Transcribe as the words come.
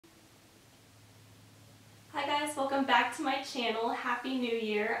guys, welcome back to my channel. Happy New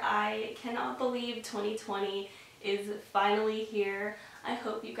Year. I cannot believe 2020 is finally here. I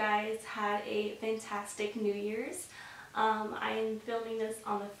hope you guys had a fantastic New Year's. I am filming this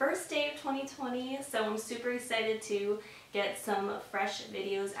on the first day of 2020, so I'm super excited to get some fresh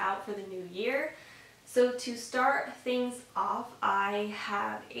videos out for the new year. So to start things off, I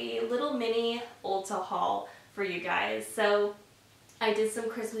have a little mini Ulta haul for you guys. So I did some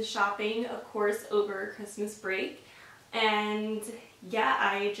Christmas shopping, of course, over Christmas break. And yeah,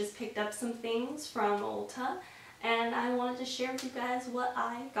 I just picked up some things from Ulta and I wanted to share with you guys what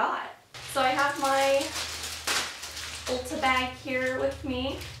I got. So I have my Ulta bag here with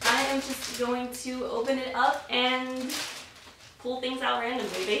me. I am just going to open it up and pull things out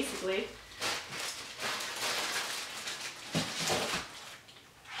randomly, basically.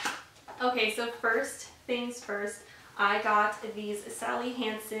 Okay, so first things first, I got these Sally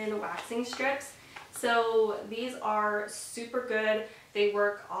Hansen waxing strips. So these are super good. They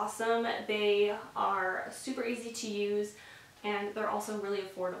work awesome. They are super easy to use and they're also really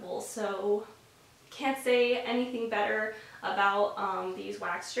affordable. So can't say anything better about these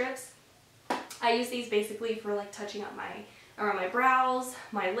wax strips. I use these basically for like touching up around my brows,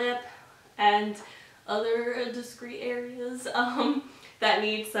 my lip, and other discreet areas that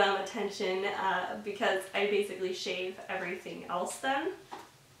need some attention because I basically shave everything else then.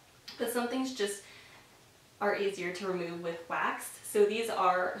 But some things just are easier to remove with wax. So these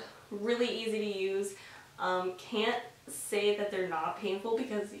are really easy to use. Can't say that they're not painful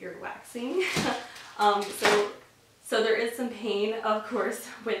because you're waxing. So there is some pain, of course,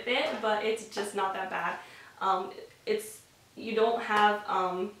 with it, but it's just not that bad. You don't have,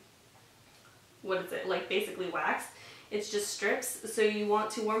 what is it, like basically wax. It's just strips, so you want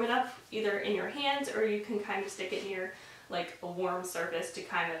to warm it up either in your hands or you can kind of stick it near like a warm surface to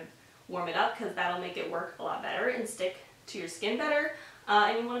kind of warm it up because that'll make it work a lot better and stick to your skin better.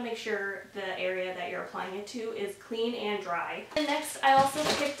 And you want to make sure the area that you're applying it to is clean and dry. And next I also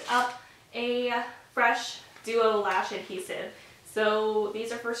picked up a fresh duo lash adhesive. So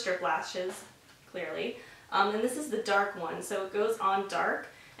these are for strip lashes, clearly. And this is the dark one, so it goes on dark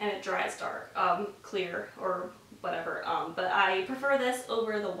and it dries dark, clear or whatever. But I prefer this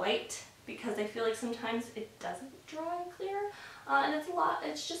over the white because I feel like sometimes it doesn't dry clear. And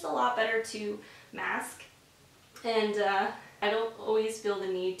it's just a lot better to mask. And I don't always feel the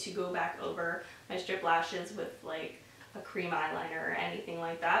need to go back over my strip lashes with like a cream eyeliner or anything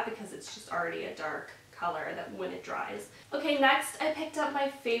like that because it's just already a dark color that when it dries. Okay, next I picked up my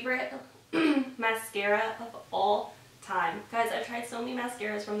favorite mascara of all time. Guys, I've tried so many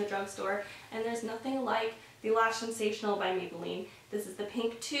mascaras from the drugstore and there's nothing like the Lash Sensational by Maybelline. This is the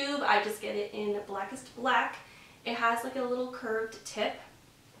pink tube. I just get it in Blackest Black. It has like a little curved tip,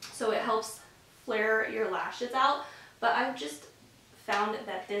 so it helps flare your lashes out, but I've just found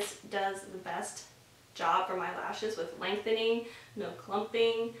that this does the best job for my lashes with lengthening, no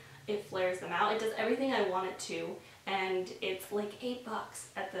clumping. It flares them out. It does everything I want it to, and it's like $8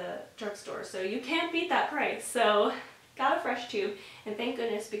 at the drugstore, so you can't beat that price. So got a fresh tube, and thank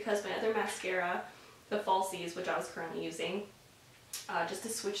goodness because my other mascara, the Falsies, which I was currently using, just to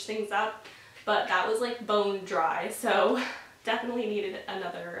switch things up, but that was like bone dry, so definitely needed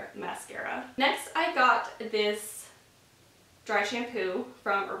another mascara. Next I got this dry shampoo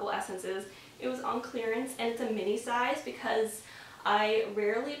from Herbal Essences. It was on clearance and it's a mini size because I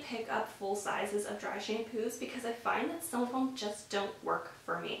rarely pick up full sizes of dry shampoos because I find that some of them just don't work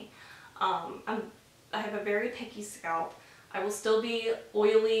for me. I have a very picky scalp. I will still be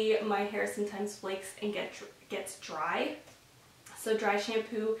oily, my hair sometimes flakes and gets dry. So dry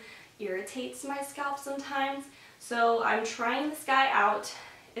shampoo irritates my scalp sometimes. So I'm trying this guy out.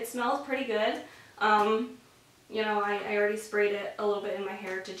 It smells pretty good. You know, I already sprayed it a little bit in my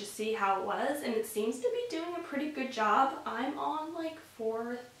hair to just see how it was, and it seems to be doing a pretty good job. I'm on like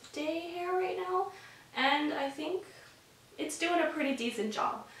 4th day hair right now, and I think it's doing a pretty decent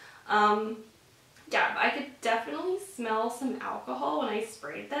job. Yeah, I could definitely smell some alcohol when I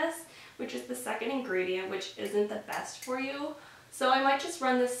sprayed this, which is the second ingredient, which isn't the best for you. So I might just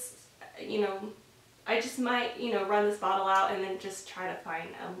run this, I just might, run this bottle out and then just try to find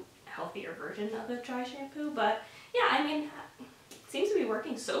a healthier version of the dry shampoo. But yeah, I mean, it seems to be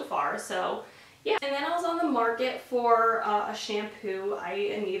working so far, so yeah. And then I was on the market for a shampoo. I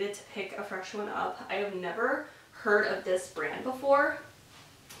needed to pick a fresh one up. I have never heard of this brand before.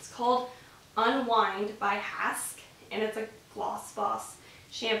 It's called Unwind by Hask, and it's a Gloss Boss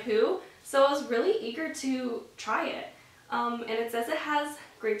shampoo. So I was really eager to try it. And it says it has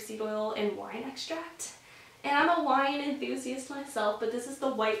grapeseed oil and wine extract. And I'm a wine enthusiast myself, but this is the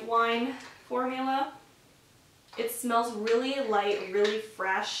white wine formula. It smells really light, really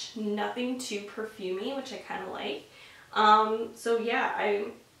fresh, nothing too perfumey, which I kind of like. So yeah,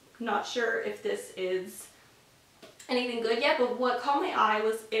 I'm not sure if this is anything good yet, but what caught my eye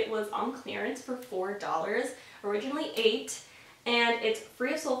was it was on clearance for $4, originally $8, and it's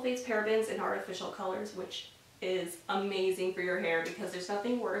free of sulfates, parabens, and artificial colors, which is amazing for your hair because there's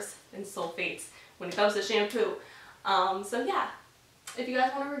nothing worse than sulfates when it comes to shampoo. So yeah, if you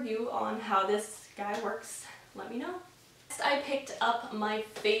guys want a review on how this guy works, let me know. Next, I picked up my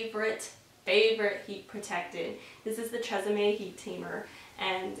favorite heat protectant. This is the Tresemme Heat Tamer,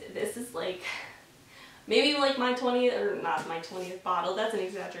 and this is like maybe like my 20th, or not my 20th bottle, that's an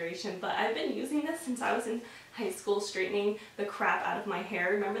exaggeration, but I've been using this since I was in high school, straightening the crap out of my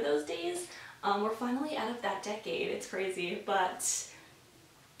hair. Remember those days? We're finally out of that decade. It's crazy, but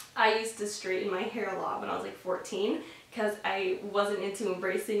I used to straighten my hair a lot when I was like 14 because I wasn't into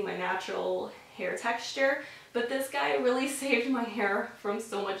embracing my natural hair texture, but this guy really saved my hair from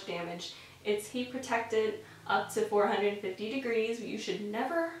so much damage. It's heat protected up to 450 degrees. You should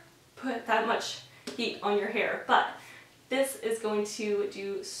never put that much heat on your hair, but this is going to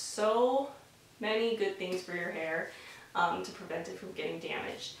do so many good things for your hair to prevent it from getting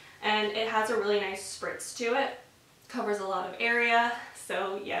damaged. And it has a really nice spritz to it, covers a lot of area,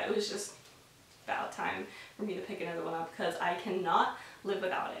 so yeah, it was just about time for me to pick another one up because I cannot live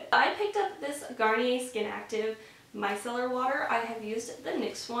without it. I picked up this Garnier Skin Active micellar water. I have used the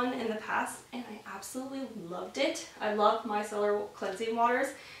NYX one in the past and I absolutely loved it. I love micellar cleansing waters.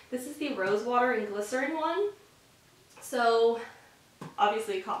 This is the rose water and glycerin one. So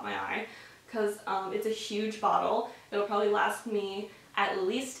obviously it caught my eye because it's a huge bottle. It'll probably last me at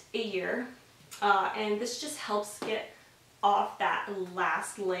least a year. And this just helps get off that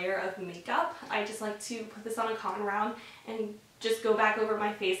last layer of makeup. I just like to put this on a cotton round and just go back over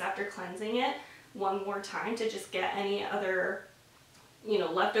my face after cleansing it one more time to just get any other, you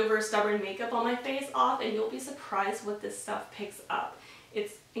know, leftover stubborn makeup on my face off, and you'll be surprised what this stuff picks up.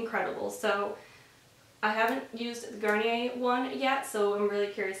 It's incredible. So I haven't used the Garnier one yet, so I'm really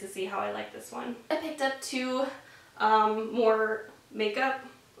curious to see how I like this one. I picked up two more makeup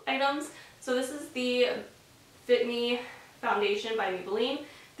items. So this is the Fit Me foundation by Maybelline.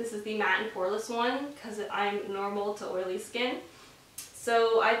 This is the matte and poreless one because I'm normal to oily skin.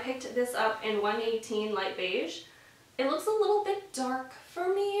 So I picked this up in 118 light beige. It looks a little bit dark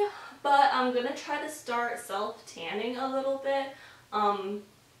for me, but I'm gonna try to start self-tanning a little bit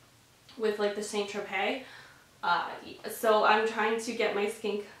with like the Saint Tropez. So I'm trying to get my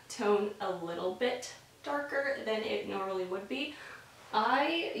skin tone a little bit darker than it normally would be.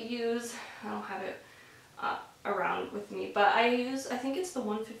 I don't have it around with me, but I think it's the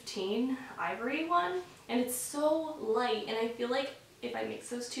 115 Ivory one, and it's so light, and I feel like if I mix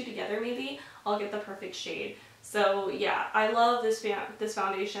those two together, maybe I'll get the perfect shade. So yeah, I love this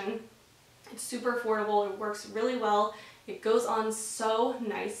foundation. It's super affordable, it works really well, it goes on so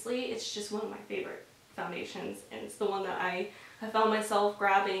nicely. It's just one of my favorite foundations, and it's the one that I found myself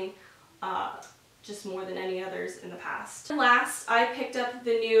grabbing just more than any others in the past. And last, I picked up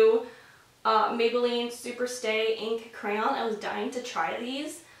the new Maybelline Super Stay Ink Crayon. I was dying to try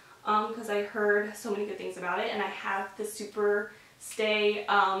these because I heard so many good things about it, and I have the Super Stay,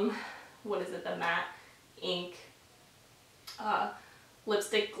 what is it, the matte ink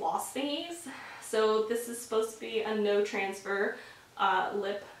lipstick gloss thingies. So this is supposed to be a no transfer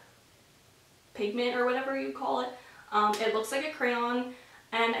lip pigment or whatever you call it. It looks like a crayon,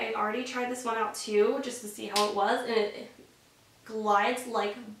 and I already tried this one out too just to see how it was, and it glides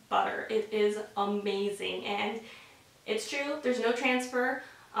like butter. It is amazing, and it's true, there's no transfer.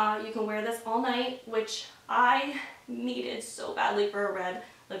 You can wear this all night, which I needed so badly for a red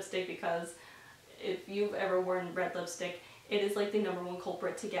lipstick, because if you've ever worn red lipstick, it is like the #1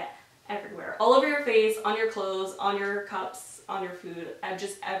 culprit to get everywhere. All over your face, on your clothes, on your cups, on your food, and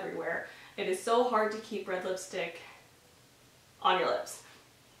just everywhere. It is so hard to keep red lipstick on your lips.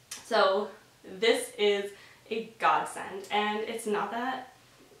 So this is a godsend, and it's not that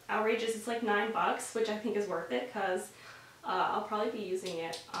outrageous. It's like $9, which I think is worth it because I'll probably be using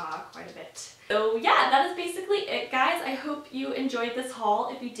it quite a bit. So yeah, that is basically it, guys. I hope you enjoyed this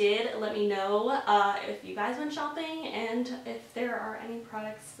haul. If you did, let me know if you guys went shopping and if there are any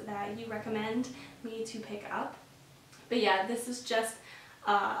products that you recommend me to pick up. But yeah, this is just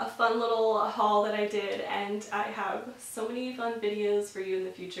a fun little haul that I did, and I have so many fun videos for you in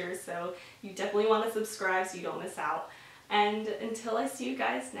the future, so you definitely want to subscribe so you don't miss out. And until I see you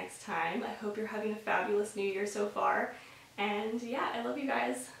guys next time, I hope you're having a fabulous new year so far. And yeah, I love you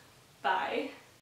guys. Bye.